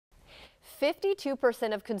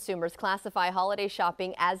52% of consumers classify holiday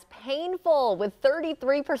shopping as painful, with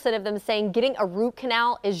 33% of them saying getting a root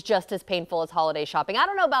canal is just as painful as holiday shopping. I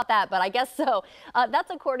don't know about that, but I guess so. That's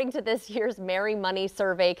according to this year's Merry Money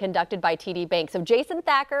survey conducted by TD Bank. So Jason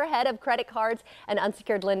Thacker, head of credit cards and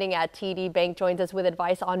unsecured lending at TD Bank, joins us with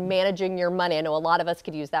advice on managing your money. I know a lot of us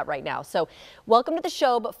could use that right now. So welcome to the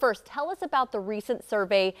show. But first, tell us about the recent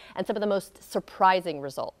survey and some of the most surprising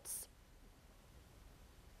results.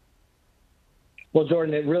 Well,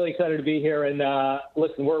 Jordan, really excited to be here. And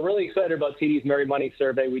listen, we're really excited about TD's Merry Money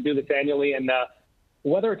survey. We do this annually. And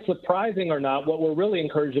whether it's surprising or not, what we're really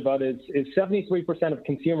encouraged about is 73% of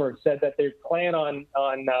consumers said that they plan on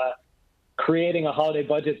creating a holiday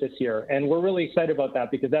budget this year. And we're really excited about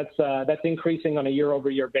that because that's increasing on a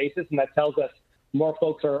year-over-year basis. And that tells us more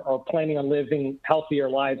folks are planning on living healthier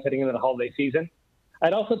lives heading into the holiday season.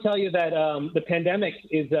 I'd also tell you that the pandemic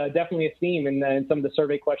is definitely a theme in some of the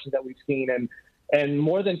survey questions that we've seen. And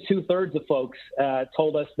more than 2/3 of folks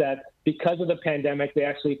told us that because of the pandemic, they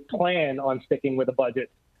actually plan on sticking with a budget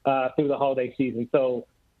through the holiday season. So,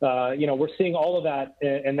 we're seeing all of that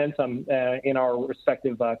and then some in our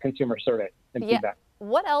respective consumer survey and feedback.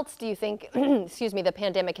 What else do you think, excuse me, the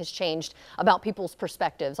pandemic has changed about people's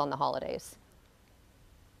perspectives on the holidays?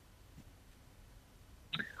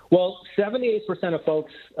 Well, 78% of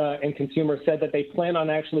folks and consumers said that they plan on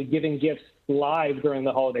actually giving gifts live during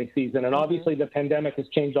the holiday season. And obviously the pandemic has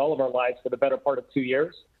changed all of our lives for the better part of 2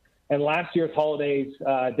 years. And last year's holidays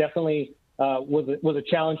definitely was a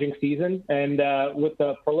challenging season. And with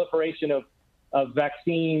the proliferation of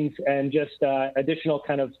vaccines and just additional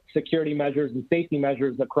kind of security measures and safety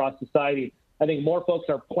measures across society, I think more folks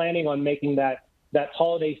are planning on making that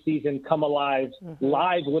holiday season come alive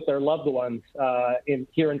live with their loved ones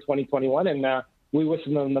here in 2021. And we wish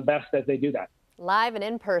them the best as they do that. Live and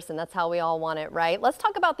in person, that's how we all want it, right? Let's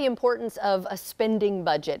talk about the importance of a spending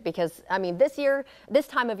budget because, I mean, this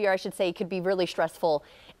time of year, I should say, could be really stressful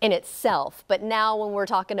in itself. But now when we're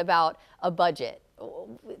talking about a budget,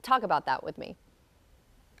 talk about that with me.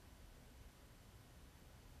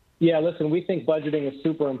 Yeah, listen, we think budgeting is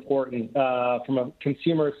super important from a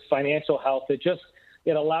consumer's financial health.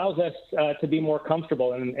 It allows us to be more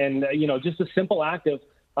comfortable and just a simple act of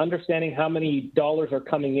understanding how many dollars are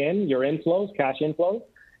coming in, your inflows, cash inflows,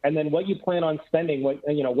 and then what you plan on spending,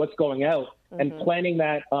 what's going out, and planning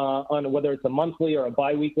that on whether it's a monthly or a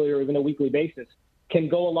biweekly or even a weekly basis can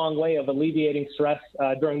go a long way of alleviating stress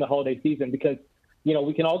during the holiday season because,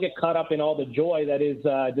 we can all get caught up in all the joy that is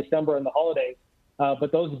December and the holidays,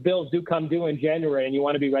 but those bills do come due in January and you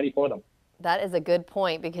want to be ready for them. That is a good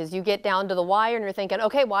point because you get down to the wire and you're thinking,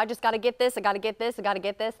 okay, well, I just got to get this, I got to get this, I got to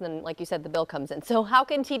get this. And then, like you said, the bill comes in. So how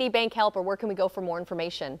can TD Bank help or where can we go for more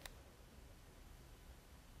information?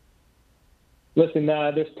 Listen,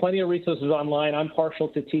 there's plenty of resources online. I'm partial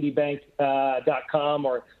to tdbank.com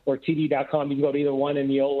or td.com. You can go to either one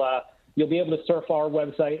and you'll be able to surf our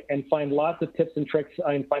website and find lots of tips and tricks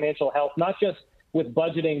on financial health, not just with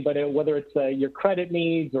budgeting, but whether it's your credit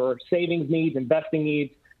needs or savings needs, investing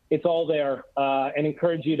needs. It's all there, and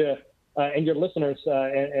encourage you to, and your listeners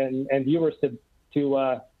and viewers to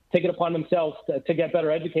take it upon themselves to get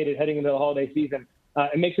better educated heading into the holiday season.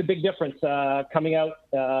 It makes a big difference coming out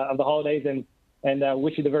of the holidays, and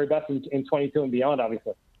wish you the very best in 22 and beyond,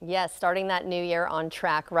 obviously. Yes, starting that new year on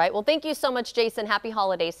track, right? Well, thank you so much, Jason. Happy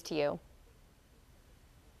holidays to you.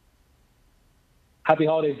 Happy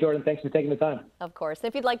holidays, Jordan. Thanks for taking the time. Of course.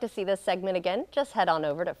 If you'd like to see this segment again, just head on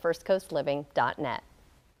over to firstcoastliving.net.